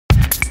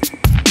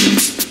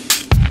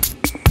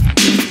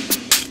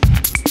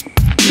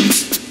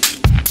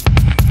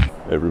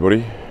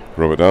everybody,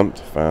 Robert Dunt,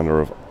 founder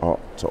of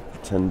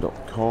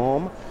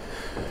ArtTop10.com,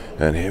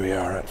 and here we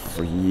are at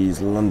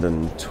Frieze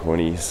London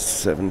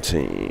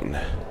 2017.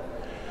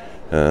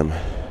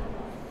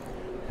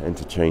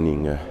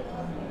 Entertaining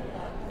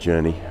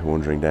journey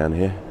wandering down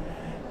here.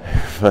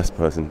 First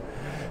person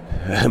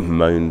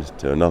moaned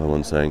to another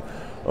one saying,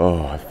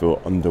 "Oh, I feel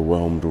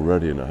underwhelmed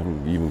already and I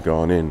haven't even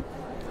gone in."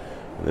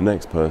 And the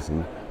next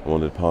person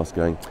wandered past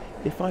going,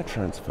 "If I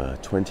transfer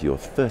 20 or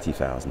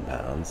 30,000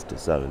 pounds to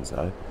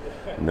so-and-so,"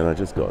 and then I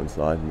just got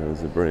inside and there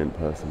was a brilliant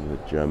person with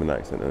a German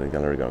accent in the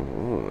gallery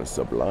going, "Oh,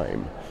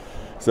 sublime."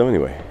 So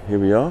anyway, here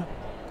we are,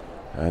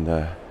 and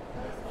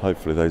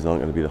hopefully those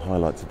aren't going to be the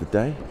highlights of the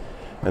day.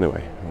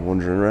 Anyway, I'm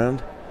wandering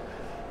around,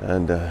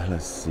 and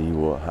let's see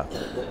what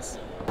happens.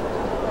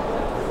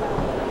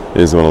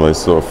 Here's one of those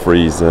sort of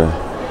Frieze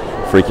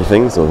freaky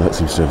things, or that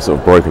seems to have sort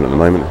of broken at the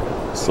moment.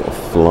 Sort of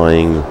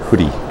flying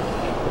hoodie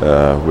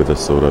with a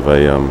sort of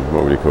a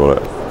what would you call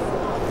it?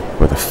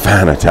 With a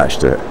fan attached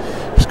to it.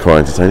 It's quite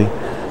entertaining,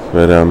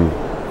 but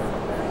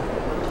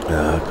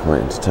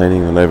quite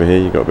entertaining. And over here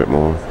you got a bit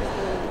more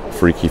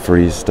freaky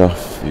Frieze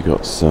stuff. You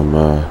got some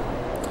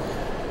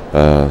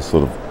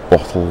sort of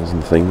bottles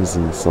and things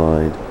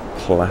inside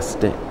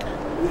plastic.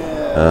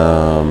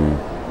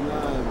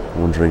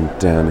 Wandering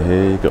down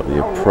here, you got the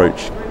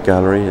Approach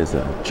Gallery. There's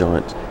a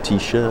giant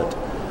T-shirt.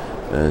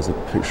 There's a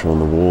picture on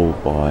the wall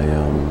by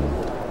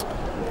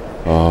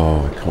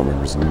I can't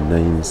remember his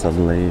name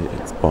suddenly.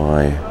 It's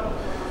by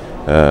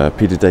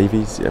Peter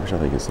Davies, yeah, which I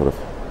think is sort of,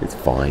 it's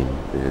fine.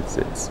 It's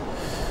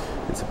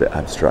a bit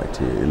abstract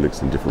here. It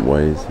looks in different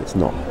ways. It's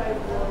not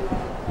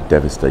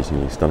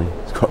devastatingly stunning.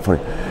 It's quite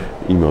funny.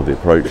 Emailed the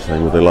Approach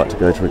saying, would they like to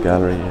go to a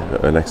gallery,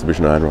 an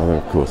exhibition I had rather?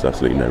 Of course,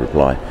 absolutely no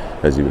reply,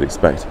 as you would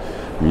expect.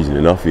 Amusing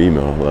enough, you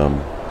email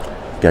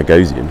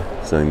Gagosian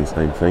saying the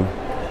same thing,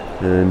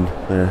 and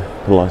they're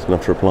polite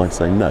enough to reply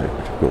saying no,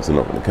 which of course they're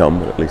not going to come,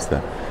 but at least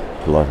they're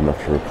polite enough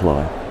to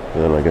reply.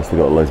 And then I guess they've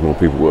got loads more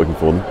people working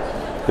for them.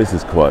 This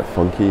is quite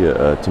funky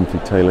at Timothy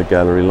Taylor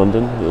Gallery,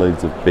 London.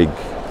 Loads of big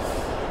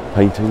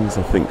paintings,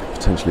 I think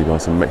potentially by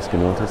some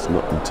Mexican artists,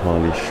 not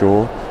entirely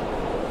sure.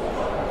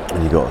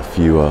 And you've got a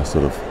few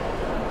sort of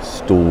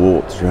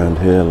stalwarts around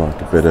here, like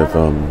a bit of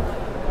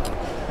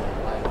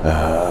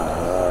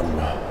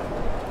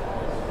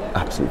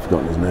absolutely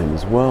forgotten his name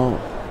as well,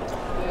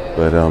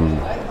 but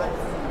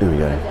here we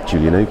go,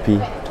 Julian Opie.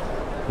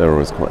 They're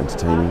always quite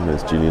entertaining,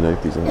 those Julian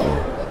Opies, aren't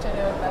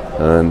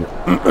they?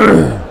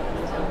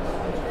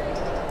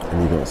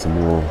 And you've got some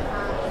more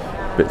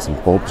bits and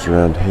bobs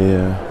around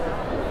here.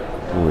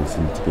 Always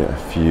seem to get a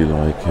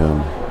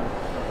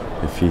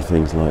few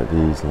things like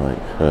these, like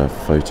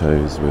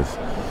photos with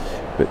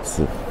bits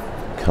of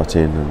cut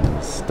in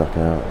and stuck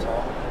out.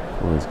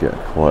 Always get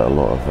quite a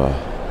lot of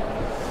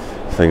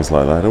things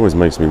like that. It always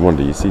makes me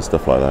wonder, you see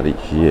stuff like that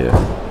each year.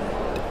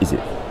 Is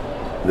it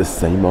the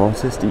same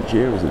artist each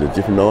year? Is it a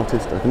different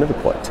artist? I can never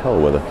quite tell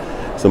whether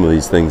some of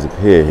these things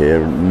appear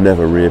here and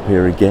never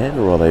reappear again,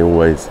 or are they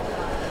always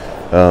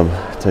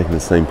taking the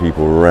same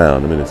people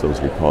around. I mean, it's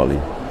obviously partly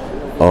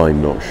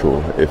I'm not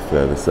sure if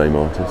they're the same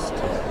artist.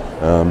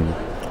 At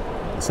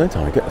the same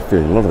time, I get the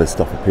feeling a lot of this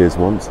stuff appears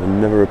once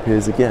and never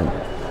appears again.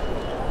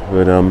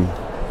 But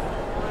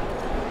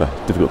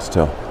difficult to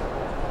tell.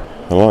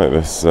 I like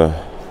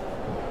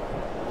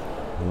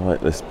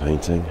this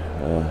painting,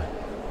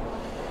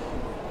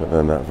 but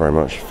then that very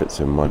much fits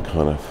in my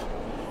kind of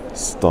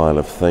style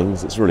of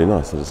things. It's really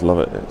nice. I just love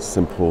it. It's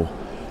simple,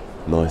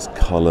 nice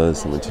colours,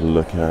 something to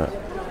look at,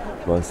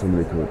 by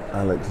somebody called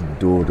Alex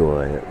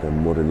Dordoy at the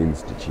Modern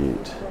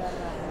Institute,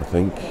 I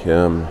think.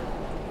 Anyway,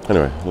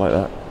 I like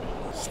that.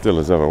 Still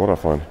as ever, what I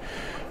find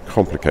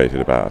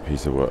complicated about a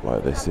piece of work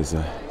like this is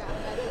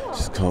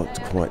just can't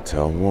quite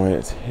tell why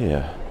it's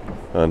here.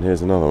 And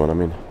here's another one. I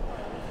mean,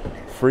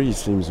 Frieze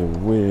seems a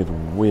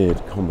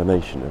weird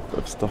combination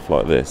of stuff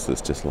like this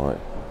that's just like,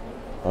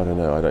 I don't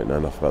know, I don't know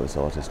enough about this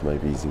artist.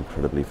 Maybe he's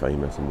incredibly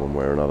famous in one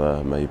way or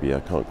another. Maybe I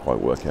can't quite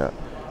work out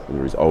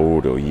whether he's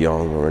old or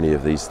young or any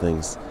of these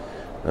things.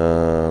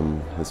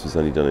 This was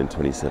only done in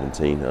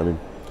 2017. I mean,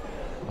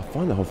 I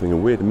find the whole thing a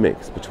weird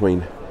mix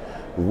between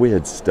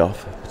weird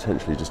stuff,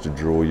 potentially just to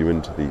draw you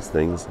into these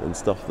things, and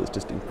stuff that's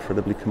just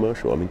incredibly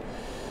commercial. I mean,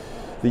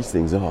 these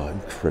things are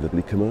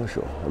incredibly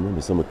commercial. I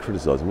remember someone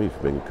criticising me for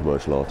being a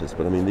commercial artist,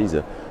 but I mean, these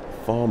are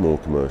far more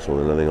commercial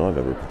than anything I've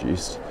ever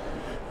produced.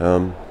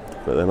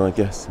 But then I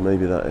guess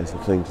maybe that is the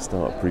thing to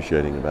start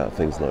appreciating about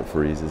things like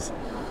Frieze.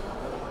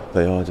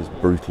 They are just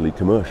brutally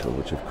commercial,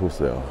 which of course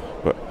they are.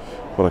 But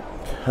what I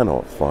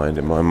cannot find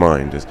in my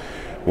mind is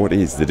what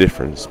is the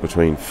difference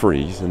between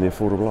Frieze and the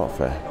Affordable Art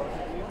Fair,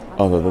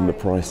 other than the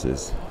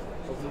prices?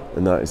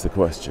 And that is the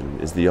question.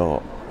 Is the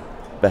art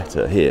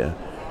better here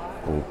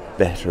or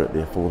better at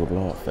the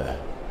Affordable Art Fair?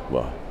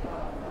 Well,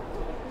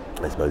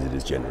 I suppose it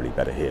is generally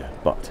better here,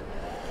 but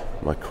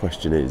my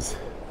question is,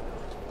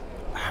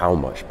 how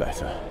much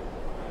better?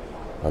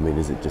 I mean,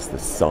 is it just the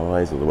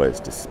size or the way it's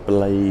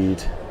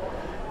displayed?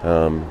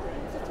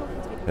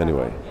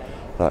 Anyway,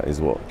 that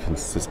is what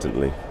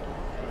consistently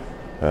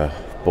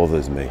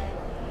bothers me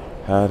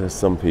how do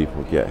some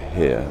people get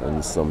here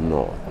and some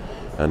not?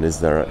 And is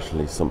there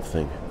actually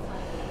something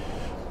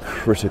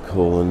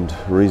critical and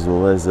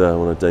reasonable? There's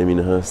one of Damien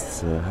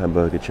Hirst's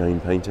hamburger chain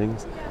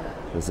paintings,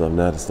 as I've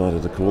now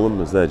decided to call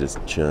them, as they're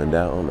just churned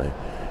out, aren't they?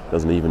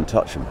 Doesn't even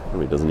touch them. I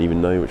mean, doesn't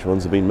even know which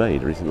ones have been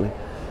made recently.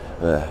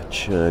 They're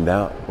churned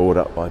out, bought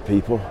up by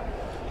people,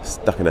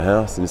 stuck in a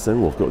house, and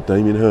saying, "Oh, I've got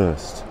Damien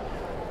Hirst."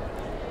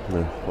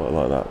 Quite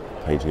like that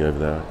painting over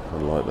there. I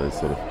like those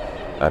sort of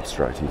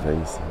abstracty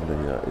things. I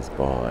think that is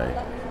by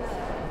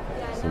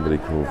somebody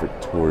called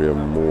Victoria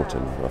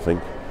Morton, I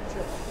think.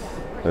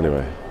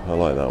 Anyway, I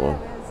like that one.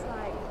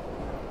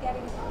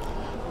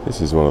 This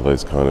is one of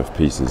those kind of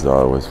pieces that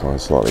I always find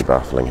slightly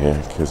baffling here,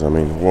 because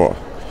what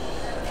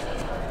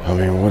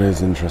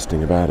is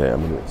interesting about it? I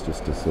mean, it's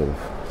just a sort of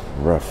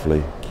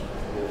roughly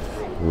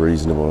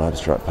reasonable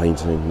abstract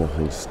painting,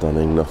 nothing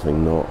stunning,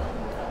 nothing not.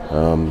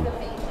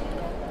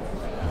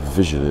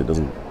 Visually, it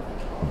doesn't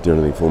do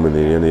anything for me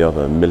than any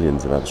other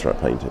millions of abstract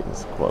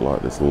paintings. Quite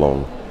like this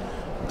long,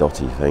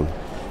 dotty thing.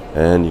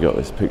 And you got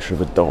this picture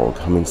of a dog.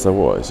 I mean, so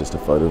what? It's just a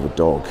photo of a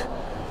dog.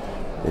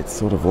 It's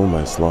sort of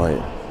almost like,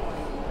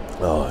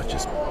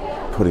 just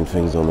putting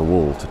things on the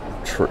wall to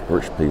trick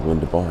rich people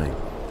into buying.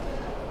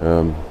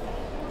 I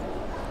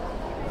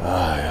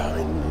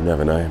mean, you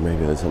never know.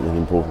 Maybe there's something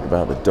important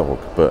about the dog,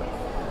 but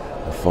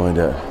I find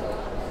it.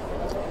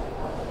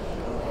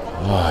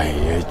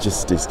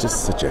 It's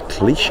just such a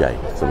cliche.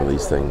 Some of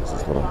these things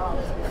is what I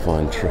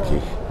find tricky.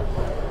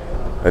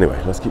 Anyway,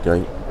 let's keep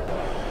going.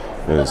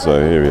 And so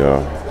here we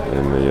are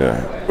in the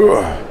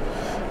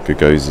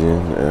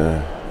Gagosian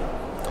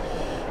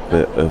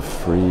bit of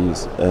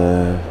Frieze.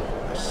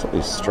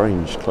 Slightly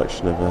strange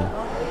collection of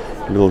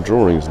little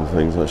drawings and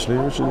things, actually,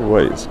 which in a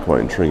way it's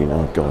quite intriguing.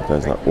 Oh God,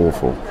 there's that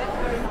awful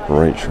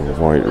Rachel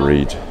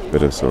White-Reed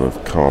bit of sort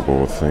of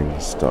cardboard thing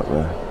stuck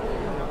there.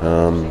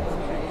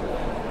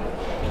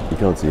 You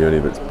can't see any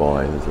of it's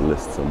by. There's a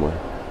list somewhere.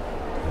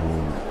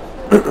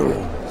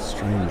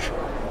 Strange.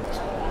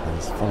 And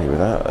it's funny,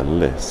 without a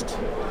list,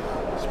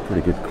 it's a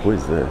pretty good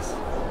quiz, this.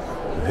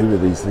 Who are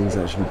these things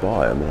actually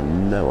by? I mean, I have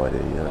no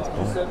idea who it's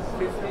by.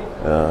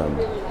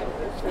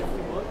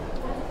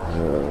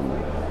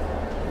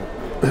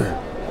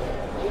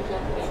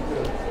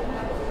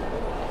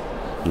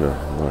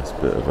 Nice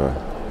bit of a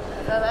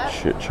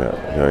chit chat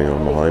going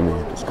on behind me,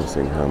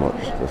 discussing how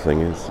much the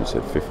thing is. You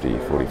said 50,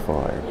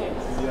 45.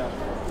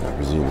 I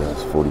presume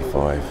that's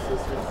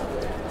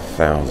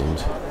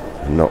 45,000,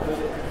 not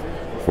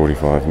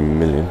 45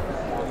 million.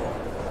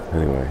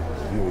 Anyway,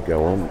 here we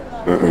go on.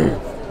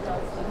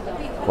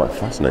 Quite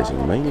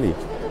fascinating, mainly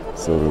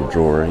sort of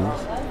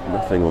drawings,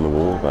 nothing on the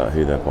wall about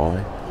who they're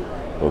by,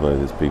 although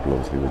there's people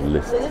obviously with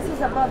lists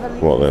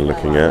of what they're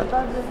looking at.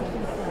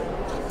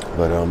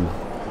 But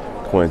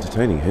quite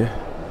entertaining here.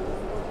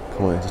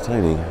 Quite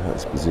entertaining.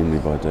 That's presumably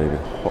by David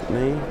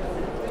Hockney.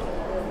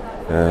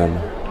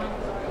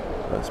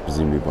 That's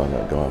presumably by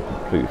that guy I've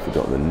completely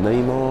forgotten the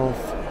name of.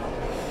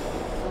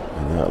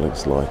 And that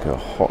looks like a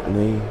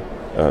Hockney.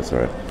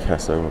 Sorry,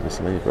 Picasso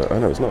obviously, but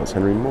no, it's not, it's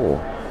Henry Moore.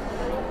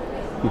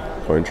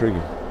 Quite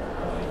intriguing.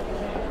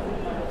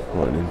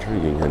 Quite an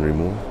intriguing Henry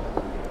Moore.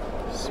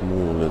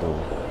 Small little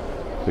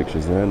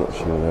pictures there, not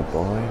sure they're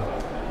by.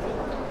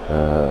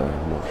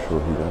 Not sure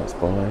who that's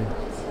by.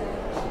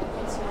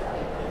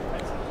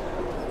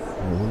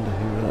 I wonder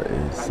who that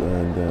is.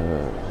 And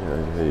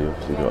over here you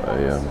obviously got a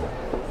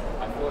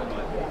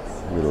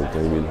little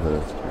Damien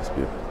Hirst. Must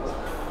be a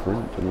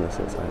print, unless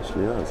that's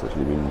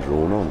actually been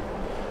drawn on.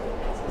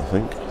 I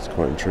think it's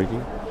quite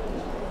intriguing.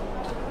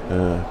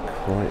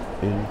 Quite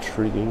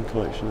intriguing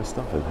collection of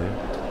stuff in here.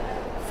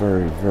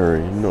 Very, very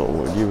not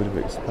what you would have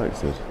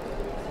expected.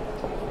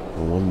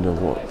 I wonder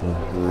what the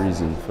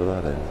reason for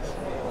that is.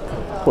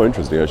 Quite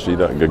interesting, actually,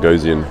 that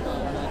Gagosian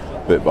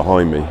bit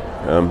behind me.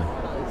 I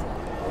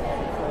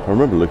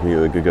remember looking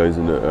at the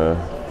Gagosian at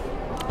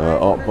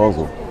Art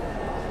Basel.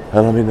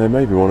 And I mean, they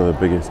may be one of the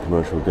biggest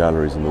commercial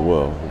galleries in the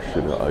world. We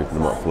should open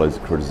them up for loads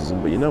of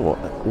criticism, but you know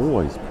what? They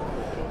always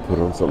put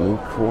on something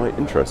quite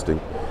interesting.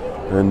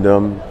 And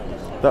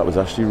that was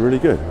actually really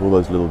good. All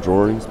those little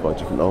drawings by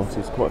different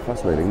artists, quite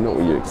fascinating. Not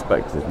what you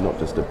expected, not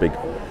just a big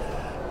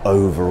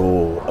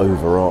overall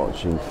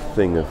overarching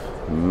thing of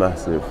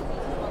massive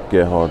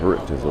Gerhard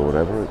Richters or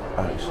whatever. It's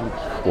actually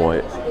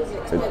quite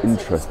an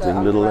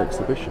interesting little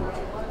exhibition.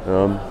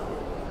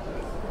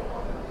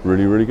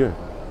 Really, really good.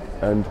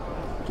 And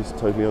just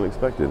totally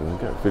unexpected. And I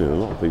get a feeling a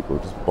lot of people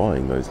are just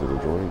buying those little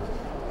drawings.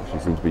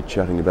 Actually seem to be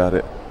chatting about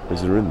it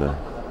as they're in there.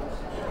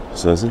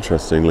 So it's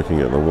interesting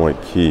looking at the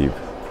White Cube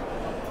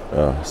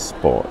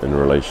spot in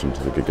relation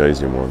to the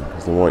Gagosian one,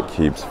 because the White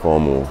Cube's far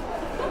more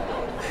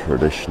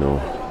traditional,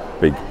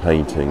 big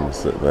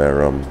paintings that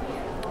they're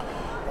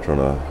trying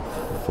to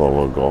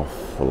flog off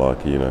for,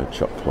 like, you know,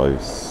 Chuck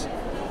Close,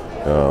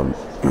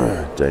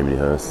 Damien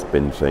Hirst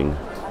spin thing.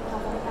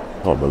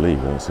 I can't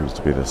believe that seems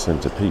to be the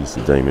centrepiece,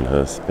 the Damien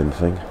Hirst spin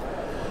thing.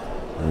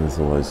 And there's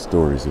all those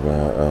stories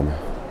about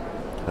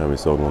how we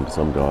sold one to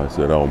some guy who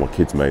said, "Oh, my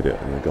kids made it,"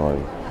 and the guy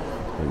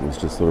was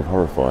just sort of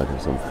horrified,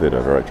 and some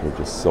theatre director had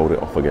just sold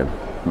it off again.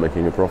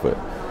 making a profit.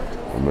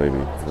 Or maybe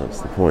that's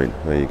the point.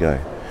 There you go.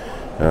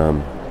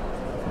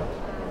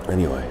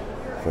 Anyway,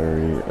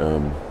 very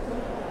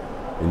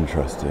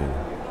interesting.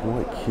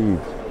 White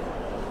cube,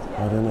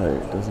 I don't know,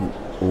 it doesn't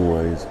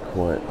always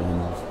quite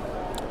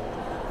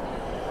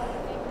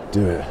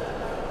do it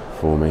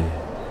for me.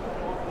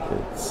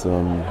 It's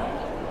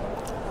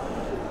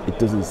it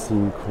doesn't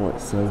seem quite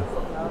so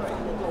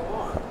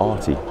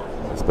arty,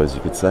 I suppose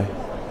you could say.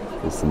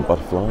 There's some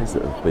butterflies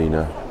that have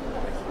been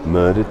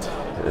murdered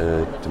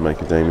to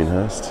make a Damien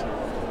Hirst,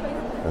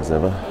 as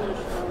ever.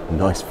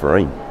 Nice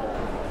frame.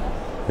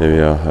 Here we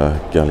are,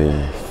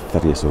 Galerie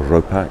Thaddaeus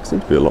Ropac.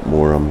 Seems to be a lot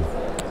more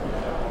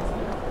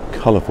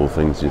colourful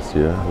things this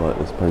year, like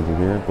this painting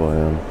here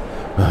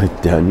by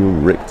Daniel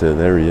Richter.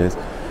 There he is.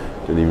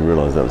 Didn't even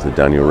realise that was a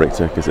Daniel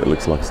Richter because it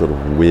looks like sort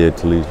of weird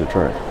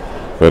Toulouse-Lautrec.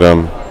 But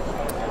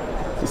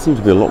there seems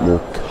to be a lot more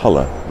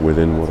colour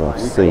within what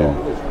I've seen.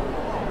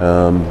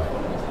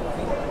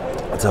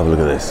 Let's have a look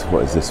at this.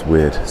 What is this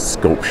weird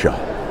sculpture?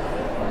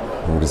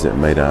 What is it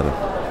made out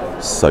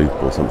of?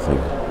 Soap or something?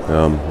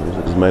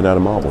 It's made out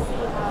of marble.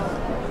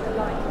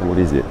 What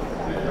is it?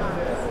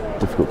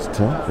 Difficult to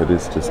tell. It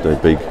is just a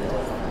big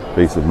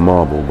piece of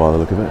marble by the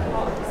look of it.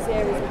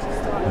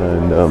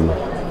 And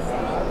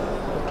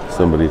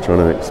somebody trying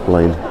to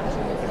explain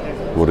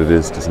what it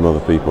is to some other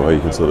people.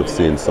 You can sort of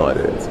see inside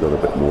it. It's got a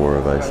bit more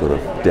of a sort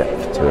of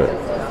depth to it.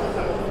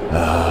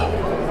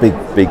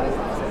 Big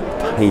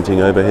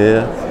painting over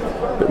here.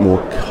 A bit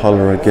more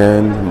colour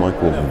again.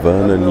 Michael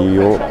Werner, New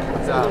York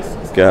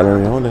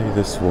Gallery. I wonder who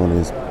this one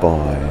is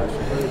by.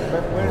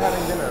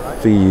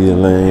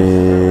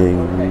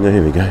 Feeling.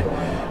 Here we go.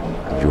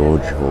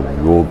 George or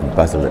Jorg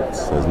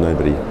Baselitz. There's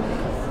nobody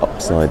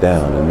upside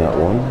down in that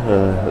one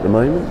at the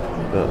moment.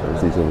 But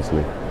he's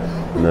obviously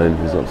known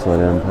for his upside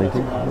down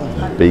painting.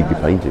 Big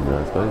painting,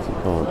 I suppose. You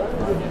can't.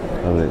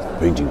 I mean, it's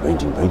painting,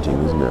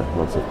 isn't it?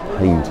 Lots of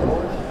paint and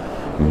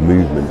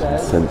movement and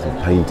sense of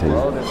painting.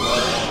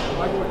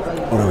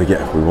 What do we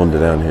get if we wander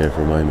down here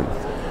for a moment?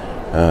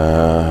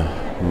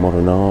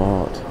 Modern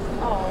art.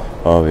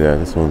 Oh yeah,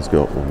 this one's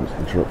got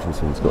interruption.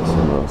 This one's got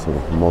some sort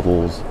of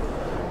models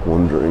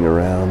wandering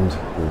around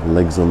with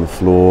legs on the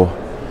floor.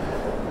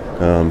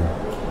 You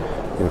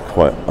don't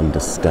quite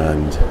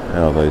understand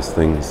how those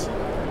things.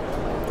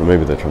 Or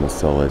maybe they're trying to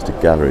sell those to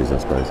galleries, I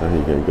suppose. So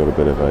here you've got a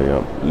bit of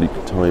a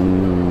Luke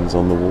Times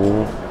on the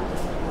wall.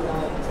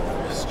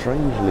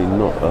 Strangely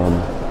not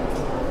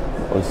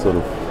as sort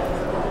of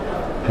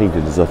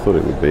painted as I thought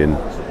it would be in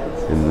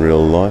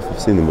real life. I've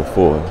seen them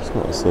before. It's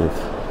not a sort of.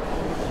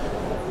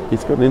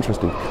 It's got an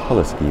interesting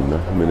colour scheme though.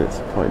 I mean, it's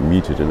quite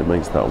muted and it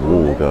makes that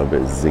wall go a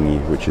bit zingy,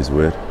 which is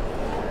weird.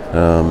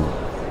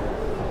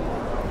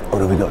 What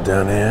have we got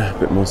down here? A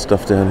bit more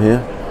stuff down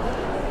here.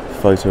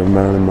 Photo of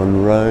Marilyn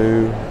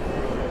Monroe.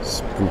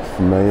 Spoof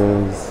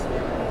Mayors.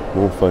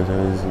 More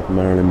photos of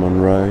Marilyn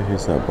Monroe.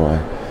 Who's that by?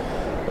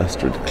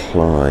 Astrid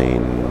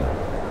Klein.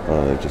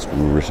 They've just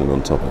written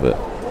on top of it.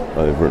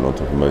 They've written on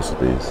top of most of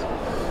these.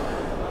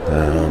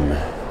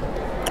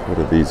 What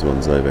are these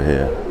ones over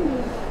here?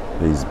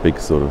 These big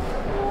sort of,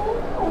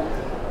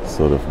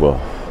 well,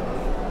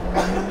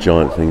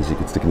 giant things you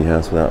could stick in your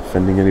house without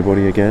offending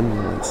anybody again,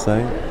 let's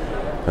say.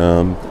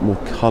 More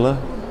colour,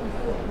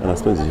 and I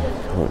suppose you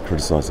can't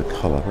criticise the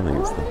colour. I don't think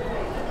it's the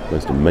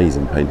most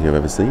amazing painting I've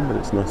ever seen, but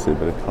it's nice to see a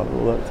bit of colour.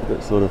 Although it's a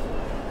bit sort of,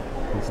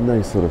 there's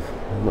no sort of,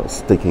 I'm not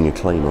staking a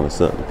claim on a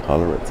certain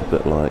colour. It's a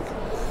bit like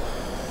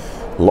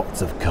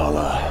lots of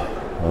colour.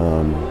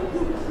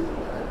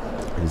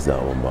 Who's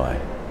that one by?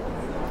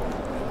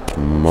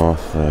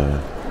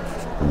 Martha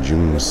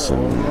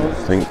Jungson, I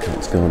think.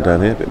 It's going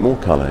down here, a bit more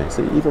colour. You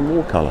see, even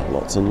more colour,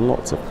 lots and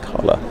lots of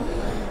colour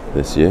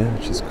this year,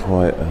 which is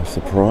quite a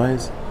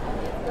surprise.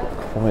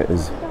 Quite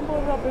as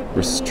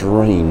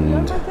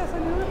restrained.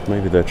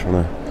 Maybe they're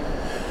trying to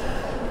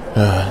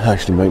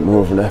actually make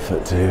more of an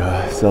effort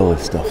to sell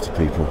this stuff to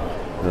people.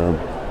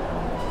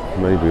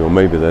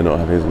 Maybe they're not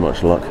having as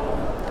much luck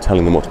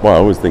telling them what to buy. I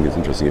always think it's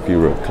interesting if you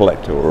were a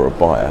collector or a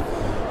buyer,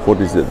 what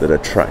is it that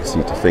attracts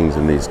you to things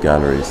in these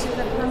galleries?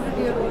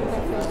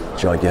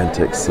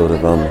 Gigantic sort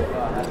of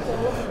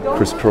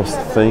crisscross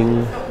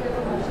thing.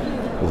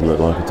 Doesn't look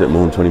like it took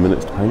more than 20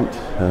 minutes to paint.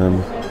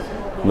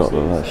 Not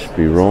that that should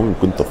be wrong.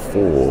 Gunther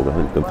Forg, I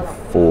think Gunther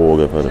Forg,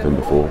 I've heard of him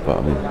before, but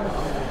I mean,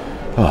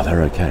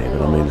 they're okay,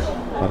 but I mean,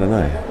 I don't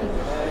know.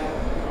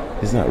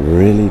 Is that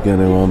really going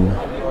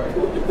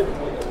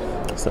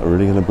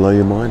to blow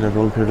your mind over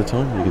a long period of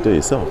time? You can do it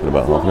yourself in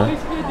about half an hour.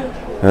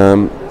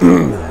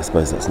 I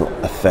suppose that's not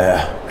a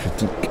fair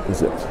critique,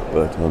 is it?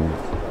 But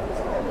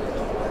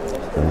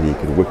and you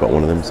could whip out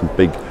one of them, some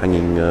big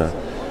hanging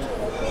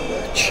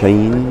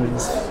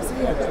chains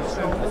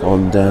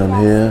on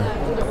down here.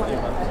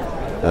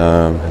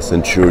 A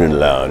Centurion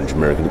Lounge,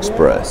 American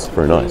Express,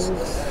 very nice.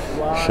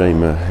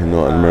 Shame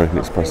not an American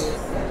Express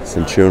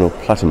Centurion or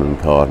Platinum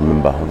card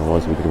member,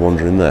 otherwise we could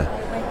wander in there.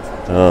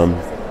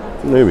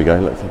 There we go,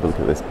 let's have a look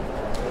at this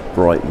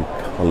brightly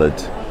coloured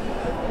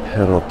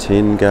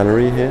Perrotin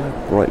gallery here.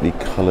 Brightly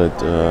coloured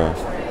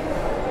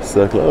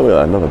circle. Oh,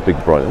 yeah, another big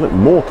bright. Look,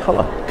 more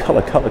colour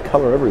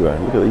everywhere.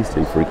 Look at these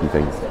two freaky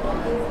things.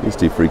 These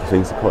two freaky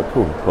things are quite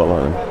cool. Quite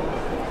like them.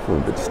 A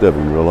bit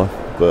disturbing in real life,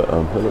 but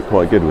they look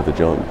quite good with the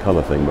giant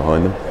colour thing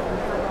behind them.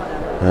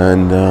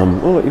 And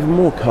oh, look, even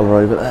more colour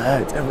over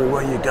there. It's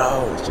everywhere you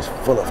go. It's just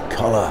full of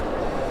colour.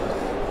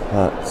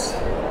 That's,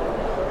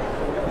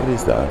 what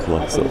is that? It's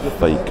like a sort of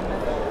fake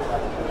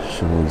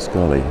Sean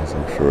Scully, as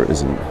I'm sure it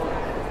isn't.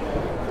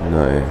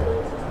 No.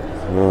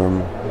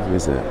 Who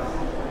is it?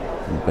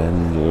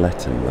 Ben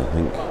Letton, I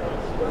think.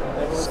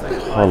 It's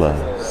colour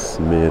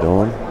smeared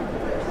on.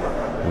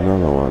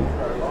 Another one.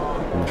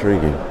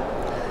 Intriguing.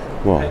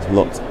 Well,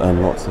 lots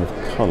and lots of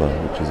colour,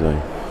 which is a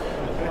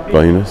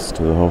bonus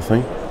to the whole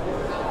thing.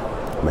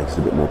 Makes it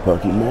a bit more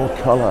perky. More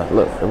colour.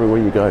 Look,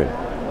 everywhere you go.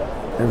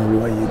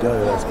 Everywhere you go,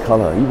 there's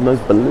colour. Even those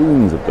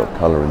balloons have got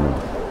colour in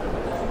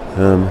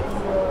them.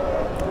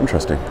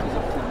 Interesting.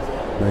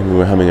 Maybe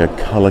we're having a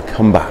colour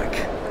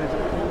comeback.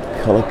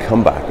 Colour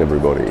comeback,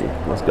 everybody.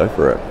 Let's go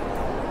for it.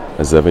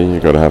 As ever,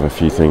 you've got to have a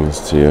few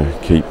things to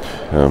keep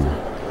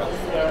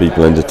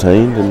people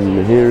entertained,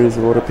 and here is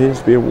what appears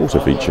to be a water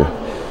feature.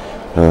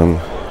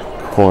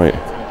 Quite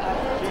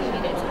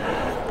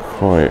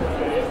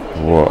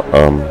what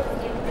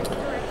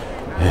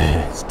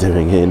it's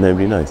doing here,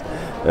 nobody knows.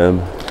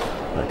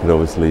 That could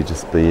obviously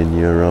just be in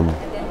your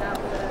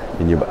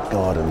back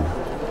garden.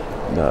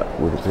 That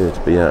would appear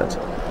to be at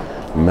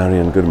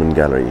Goodman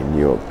Gallery in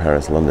New York,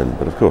 Paris, London.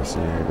 But of course,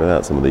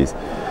 without some of these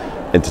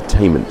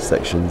entertainment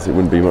sections, it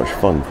wouldn't be much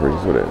fun,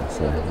 Frieze, would it?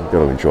 So you've got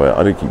to enjoy it.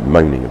 I don't keep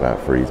moaning about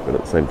Frieze, but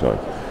at the same time,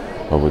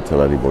 I would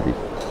tell anybody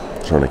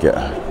trying to get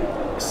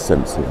a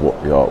sense of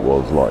what the art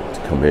world's like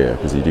to come here,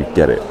 because you do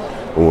get it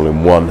all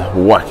in one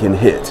whacking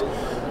hit,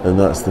 and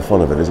that's the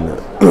fun of it, isn't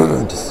it?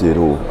 To see it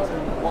all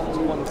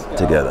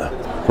together.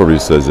 Probably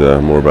says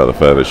more about the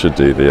fair that should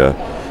do. The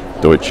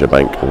Deutsche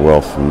Bank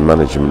Wealth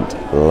Management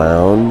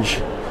Lounge.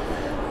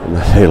 And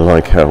they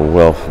like a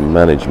wealth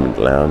management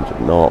lounge,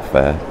 not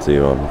fair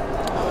to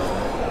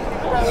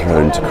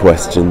throw into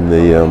question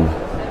the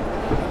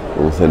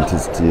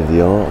authenticity of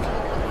the art.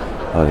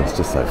 And it's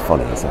just so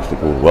funny. It's actually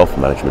called wealth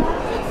management.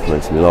 It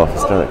makes me laugh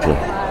hysterically.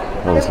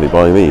 Obviously,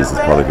 buying these is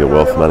part of your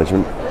wealth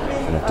management.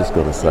 And I've just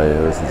got to say,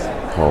 this is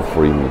Carl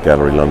Freeman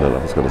Gallery London.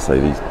 I've just got to say,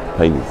 these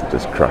paintings are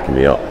just cracking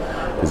me up,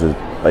 because there's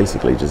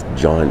basically just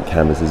giant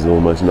canvases,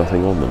 almost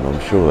nothing on them. I'm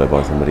sure they're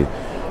by somebody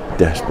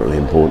desperately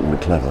important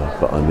and clever,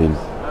 but I mean,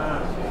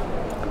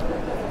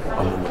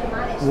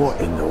 what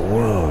in the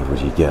world would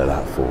you get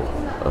that for?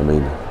 I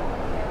mean,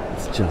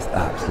 it's just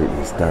absolutely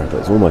hysterical.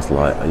 It's almost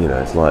like,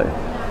 it's like,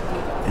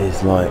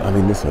 I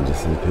mean, this one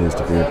just appears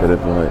to be a bit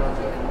of like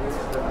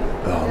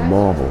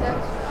marble.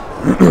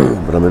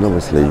 But I mean,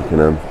 obviously you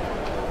can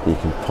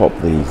pop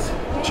these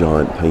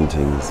giant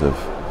paintings of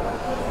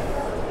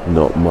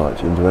not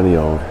much into any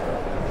old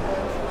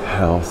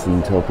house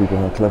and tell people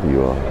how clever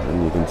you are,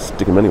 and you can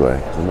stick them anywhere,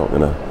 because they're not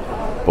going to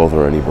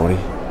bother anybody.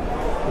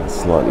 It's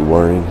slightly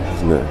worrying,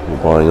 isn't it? You're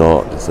buying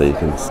art to say you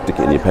can stick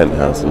it in your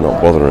penthouse and not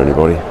bother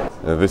anybody.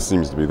 This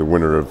seems to be the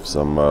winner of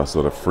some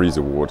sort of Frieze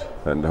award,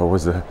 and I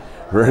was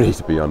ready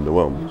to be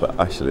underwhelmed, but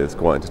actually it's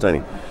quite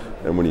entertaining.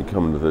 And when you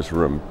come into this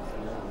room,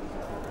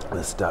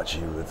 the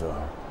statue with the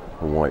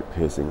white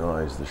piercing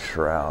eyes, the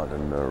shroud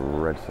and the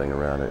red thing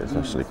around it is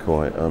actually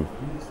quite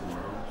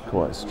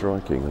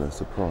striking and a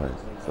surprise.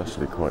 It's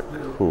actually quite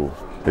cool.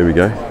 Here we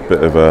go,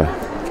 bit of a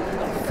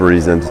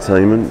Frieze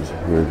entertainment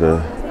with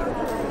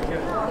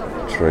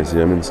Tracy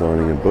Emin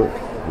signing a book.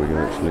 We can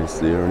actually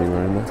see her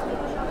anywhere in there.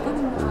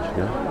 There she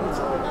goes.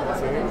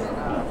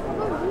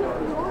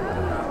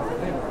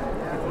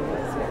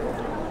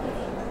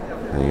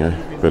 There you go,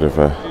 bit of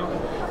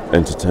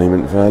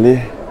entertainment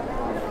value.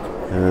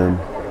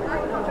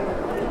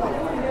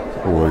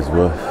 Always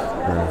worth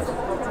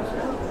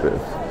a bit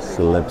of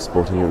celeb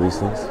spotting at these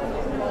things.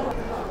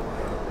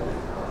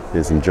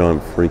 Here's some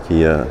giant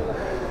freaky,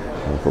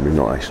 probably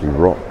not actually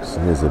rocks.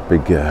 Here's a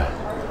big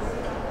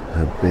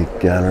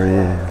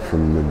gallery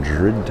from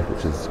Madrid,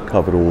 which has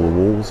covered all the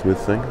walls with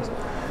things.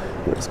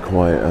 Looks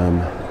quite,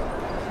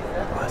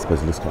 I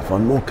suppose it looks quite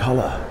fun. More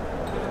colour.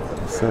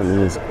 It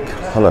certainly is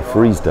colour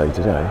Frieze day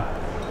today.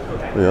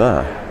 Look at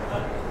that.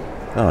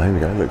 Oh, here we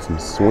go. Look, some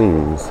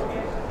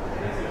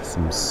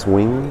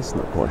swings.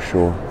 Not quite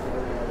sure.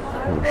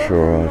 Not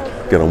sure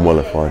I'd get on well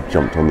if I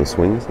jumped on the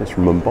swings. It's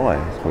from Mumbai.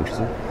 It's quite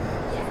interesting.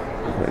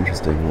 Quite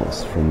interesting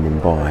what's from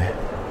Mumbai.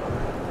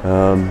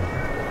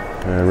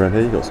 Around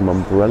here you've got some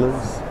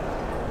umbrellas.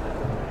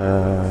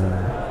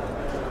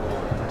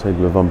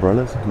 Table of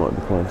umbrellas. Might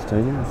be quite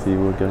entertaining if you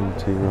were going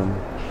to,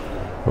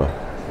 well,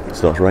 it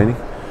starts raining.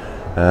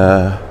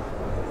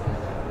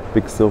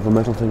 Big silver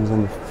metal things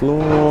on the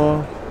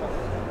floor.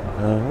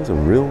 There's a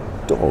real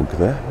dog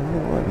there. I wonder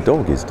what that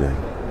dog is doing.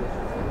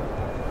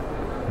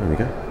 There we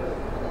go.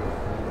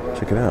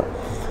 Check it out.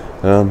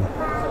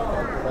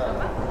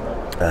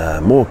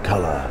 More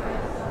colour.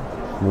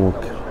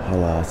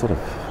 I sort of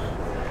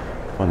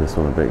find this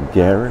one a bit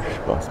garish,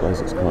 but I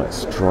suppose it's quite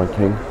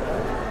striking.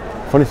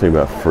 Funny thing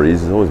about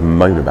Frieze is I always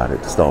moan about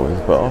it to start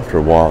with, but after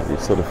a while you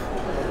sort of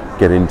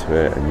get into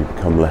it and you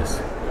become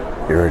less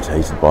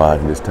irritated by it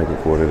and just take it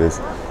for what it is.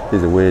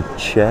 Here's a weird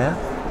chair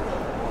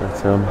that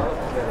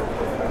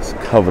it's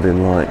covered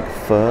in like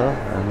fur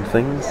and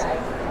things.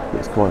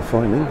 It's quite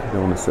frightening. You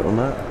don't want to sit on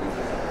that.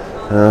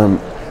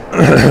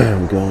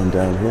 I'm going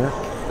down here.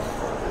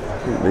 I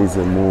think these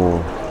are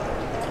more,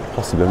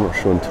 possibly, I'm not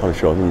sure, entirely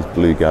sure. I think these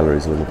blue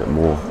galleries are a little bit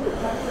more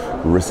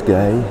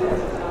risque.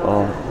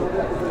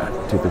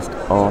 Activist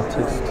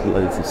artist,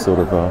 loads of sort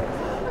of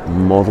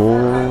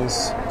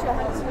models.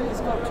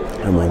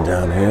 And then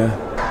down here,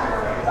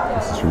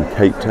 this is from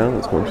Cape Town.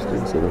 That's quite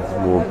interesting, sort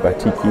of more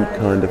batik-y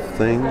kind of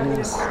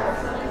things.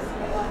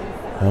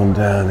 And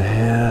down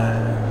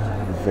here,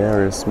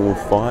 various small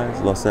fires,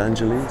 Los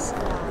Angeles.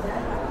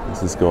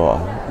 This has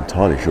got, I'm not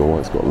entirely sure why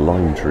it's got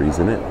lime trees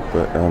in it,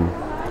 but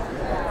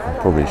I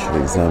probably should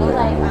examine it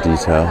in more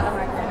detail.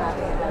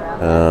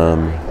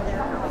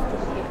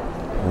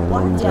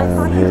 And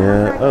down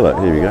here, oh look,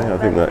 here we go. I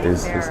think that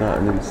is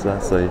that?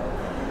 That's a,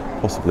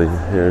 possibly,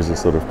 here is a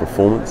sort of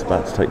performance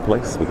about to take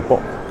place with a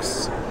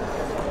box.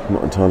 I'm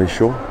not entirely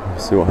sure. We'll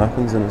see what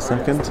happens in a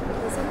second.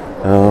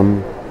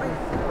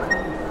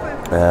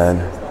 And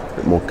a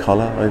bit more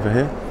colour over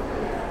here.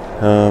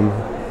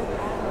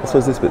 I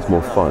suppose this bit's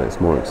more fun, it's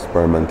more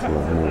experimental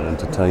and more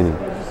entertaining.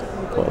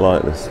 Quite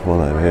like this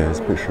one over here. It's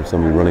a picture of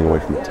somebody running away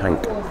from a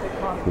tank,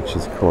 which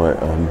is quite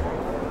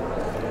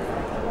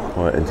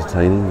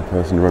entertaining. The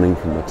person running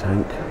from the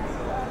tank.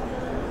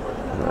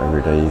 Not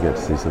every day you get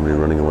to see somebody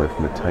running away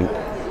from a tank.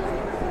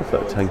 If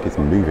that tank is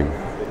moving.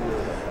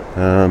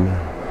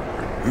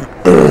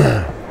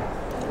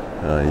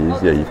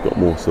 Yeah, you've got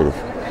more sort of,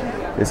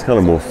 it's kind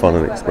of more fun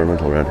and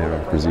experimental around here.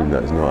 I presume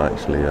that is not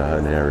actually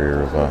an area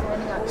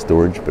of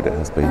storage, but it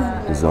has been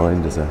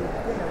designed as a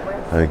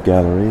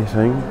gallery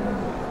thing.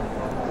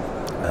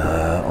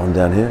 On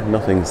down here,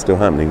 nothing's still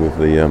happening with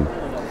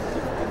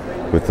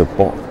the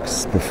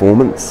box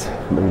performance.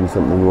 Maybe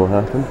something will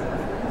happen.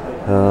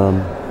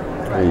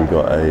 Here you've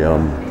got a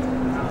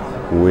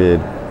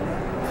weird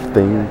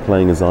thing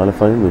playing a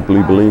xylophone with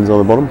blue balloons on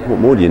the bottom. What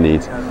more do you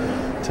need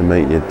to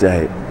make your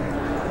day?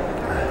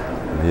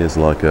 And here's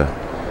like a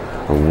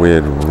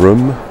weird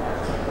room.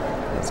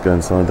 Let's go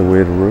inside the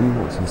weird room.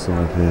 What's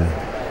inside here?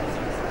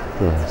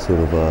 Oh, sort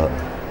of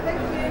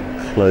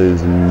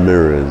closed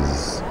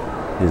mirrors.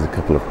 Here's a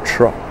couple of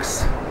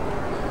trucks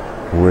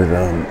with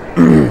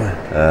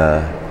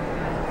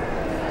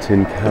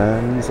tin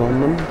cans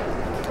on them.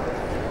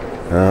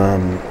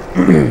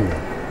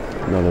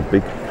 Another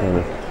big kind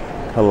of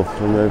colourful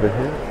thing over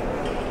here.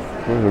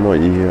 Whether or not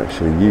you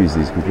actually use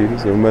these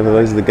computers, or whether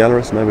those are the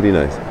gallerists, nobody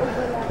knows.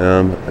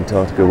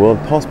 Antarctica World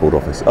Passport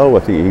Office. Oh, I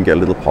think you can get a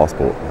little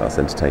passport. That's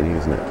entertaining,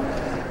 isn't it?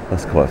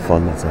 That's quite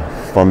fun. That's a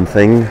fun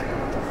thing.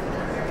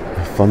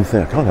 I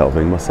can't help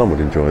thinking my son would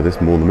enjoy this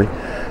more than me.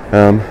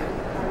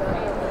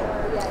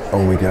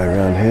 On we go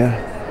around here.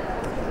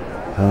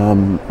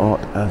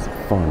 Art as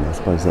fun. I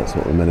suppose that's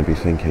what we're meant to be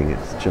thinking.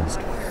 It's just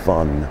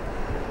fun.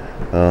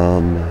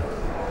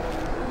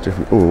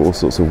 All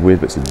sorts of weird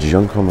bits of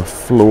junk on the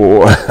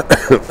floor.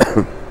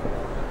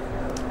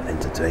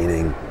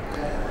 Entertaining.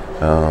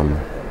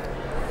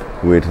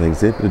 Weird things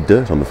here. A bit of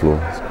dirt on the floor.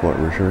 It's quite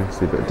reassuring.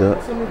 See a bit of dirt.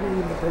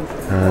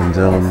 And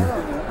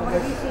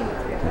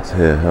what's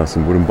here?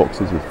 Some wooden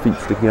boxes with feet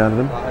sticking out of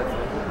them.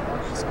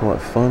 It's quite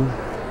fun.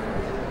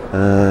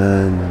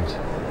 And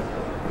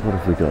what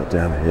have we got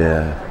down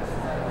here?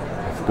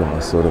 We've got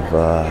a sort of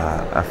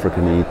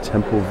African-y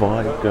temple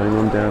vibe going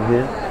on down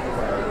here.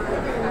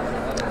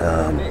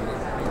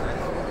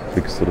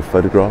 Big sort of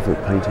photograph with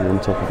painting on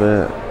top of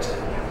it.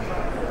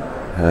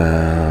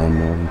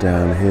 On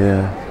down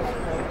here,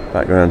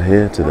 back around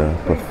here to the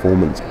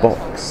performance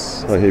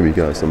box. Oh, here we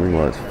go. Something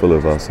like it's full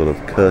of sort of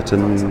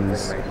curtains. I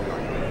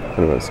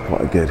don't know, it's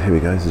quite good. Here we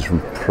go. This is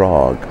from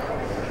Prague.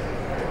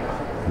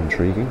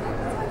 Intriguing.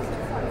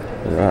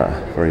 Look at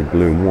that, very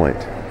blue and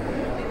white.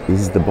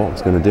 Is the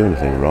box going to do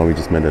anything, or are we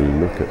just meant to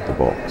look at the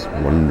box,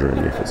 wondering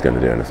if it's going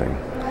to do anything?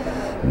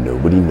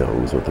 Nobody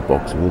knows what the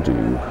box will do.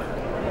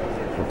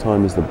 What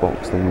time is the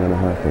box thing going to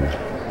happen?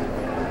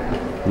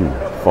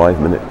 5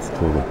 minutes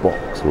till the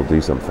box will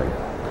do something.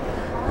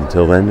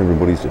 Until then,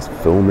 everybody's just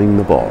filming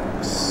the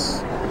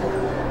box.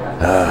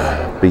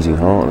 Beating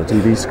heart on a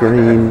TV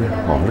screen.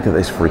 Oh, look at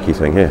this freaky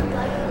thing here.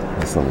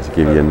 That's something to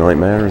give you a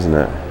nightmare, isn't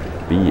it?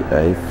 Be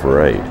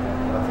afraid.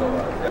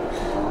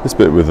 This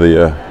bit with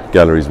the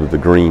galleries with the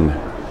green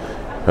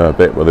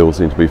bit, where they all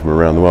seem to be from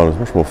around the world, is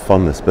much more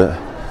fun, this bit.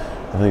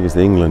 I think it's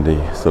the Englandy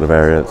sort of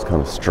area that's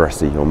kind of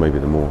stressy, or maybe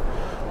the more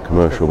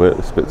commercial bit.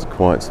 This bit's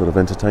quite sort of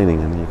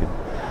entertaining, and you can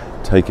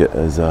take it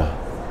as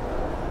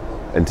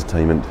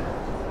entertainment,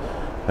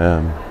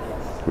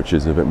 which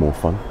is a bit more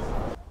fun.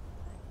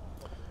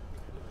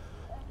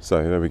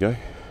 So there we go.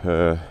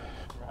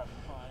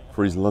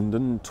 Frieze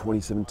London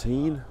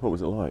 2017. What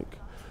was it like?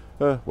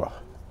 Well,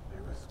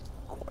 it was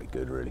quite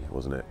good, really,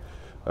 wasn't it?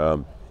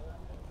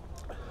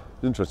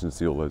 It's interesting to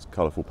see all those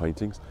colourful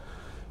paintings,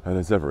 and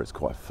as ever, it's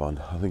quite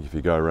fun. I think if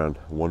you go around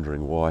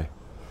wondering why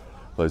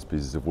those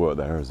pieces of work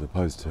there, as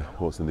opposed to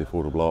what's in the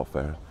affordable art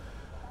fair,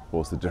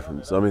 what's the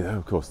difference? I mean,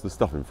 of course, the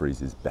stuff in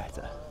Frieze is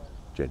better,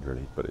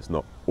 generally, but it's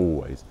not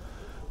always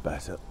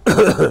better.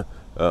 But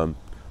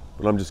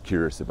I'm just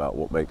curious about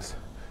what makes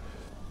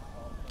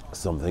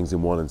some things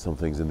in one and some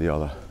things in the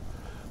other.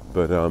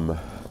 But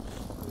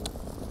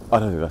I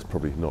don't think that's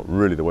probably not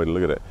really the way to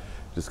look at it.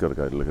 Just got to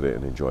go look at it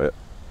and enjoy it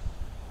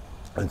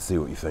and see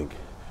what you think.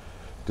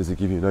 Does it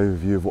give you an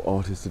overview of what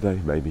art is today?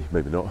 Maybe,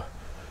 maybe not.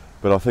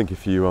 But I think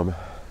if you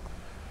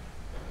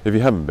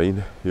haven't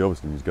been, you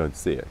obviously need to go and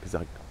see it,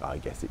 because I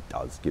guess it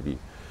does give you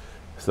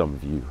some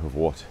view of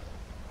what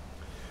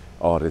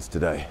art is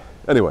today.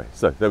 Anyway,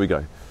 so there we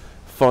go.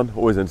 Fun,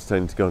 always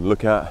entertaining to go and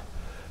look at.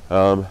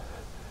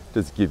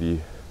 Does give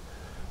you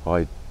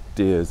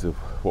ideas of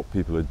what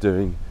people are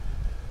doing.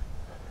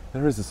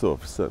 There is a sort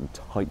of certain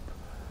type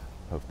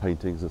of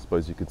paintings, I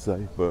suppose you could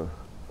say, but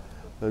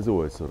there's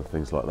always sort of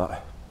things like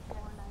that.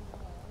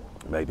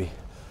 Maybe.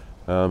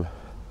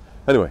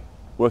 Anyway,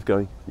 worth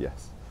going,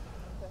 yes.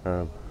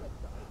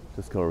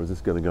 Just can't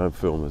resist going to go and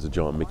film. There's a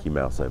giant Mickey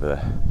Mouse over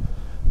there.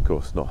 Of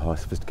course, not high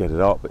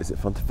sophisticated art, but is it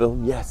fun to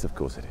film? Yes, of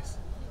course it is.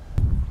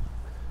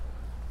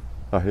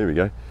 Oh, here we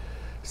go.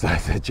 So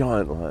it's a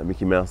giant like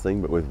Mickey Mouse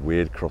thing, but with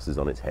weird crosses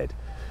on its head.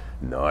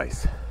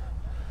 Nice.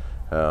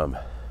 Here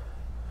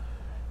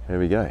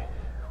we go.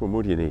 What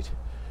more do you need?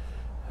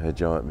 A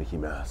giant Mickey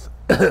Mouse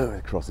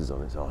with crosses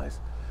on its eyes.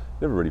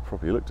 Never really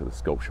properly looked at the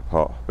sculpture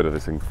part bit of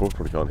this thing before.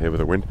 Probably can't hear with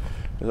the wind.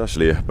 It's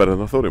actually better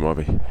than I thought it might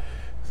be.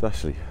 It's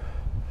actually,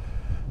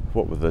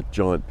 what with the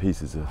giant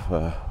pieces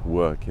of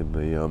work in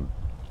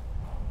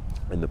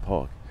the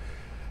park,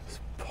 it's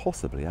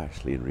possibly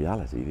actually in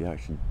reality the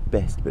actually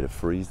best bit of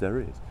frieze there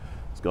is.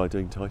 This guy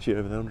doing Tai Chi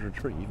over there under a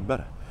tree, even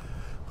better.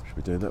 I should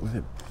be doing that with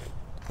him.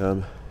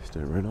 He's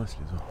doing it very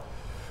nicely as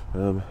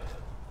well.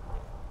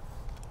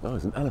 Oh,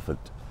 it's an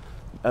elephant.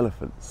 An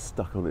elephant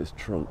stuck on its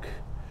trunk.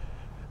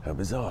 How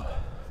bizarre.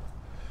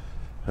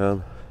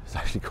 It's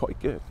actually quite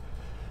good.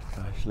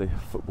 Actually,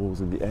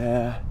 footballs in the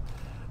air,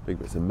 big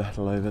bits of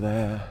metal over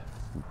there,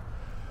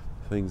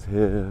 things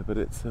here, but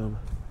it's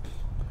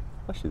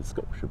actually the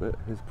sculpture bit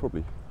is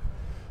probably,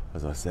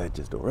 as I said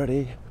just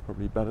already,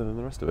 probably better than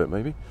the rest of it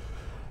maybe.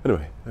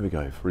 Anyway, there we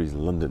go, Frieze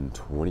London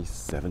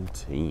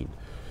 2017.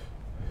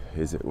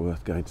 Is it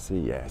worth going to see?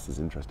 Yes. Is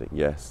it interesting?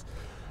 Yes.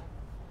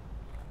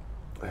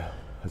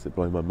 Has it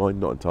blown my mind?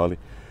 Not entirely.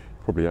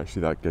 Probably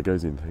actually that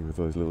Gagosian thing with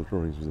those little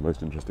drawings was the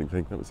most interesting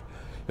thing. That was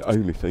the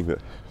only thing that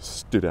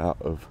stood out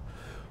of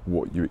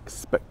what you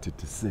expected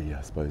to see,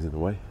 I suppose, in a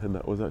way, and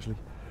that was actually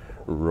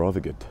rather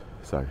good.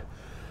 So,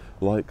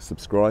 like,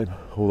 subscribe,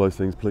 all those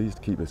things, please,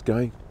 to keep us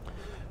going.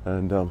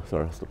 And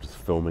sorry, I'll stop just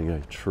filming a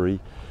tree,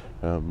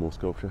 more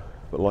sculpture,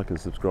 but like and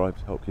subscribe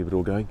to help keep it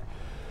all going.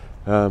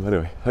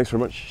 Anyway, thanks very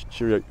much.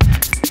 Cheerio.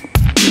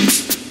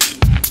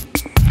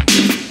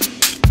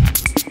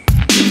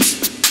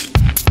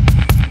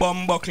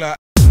 Bumbuckler.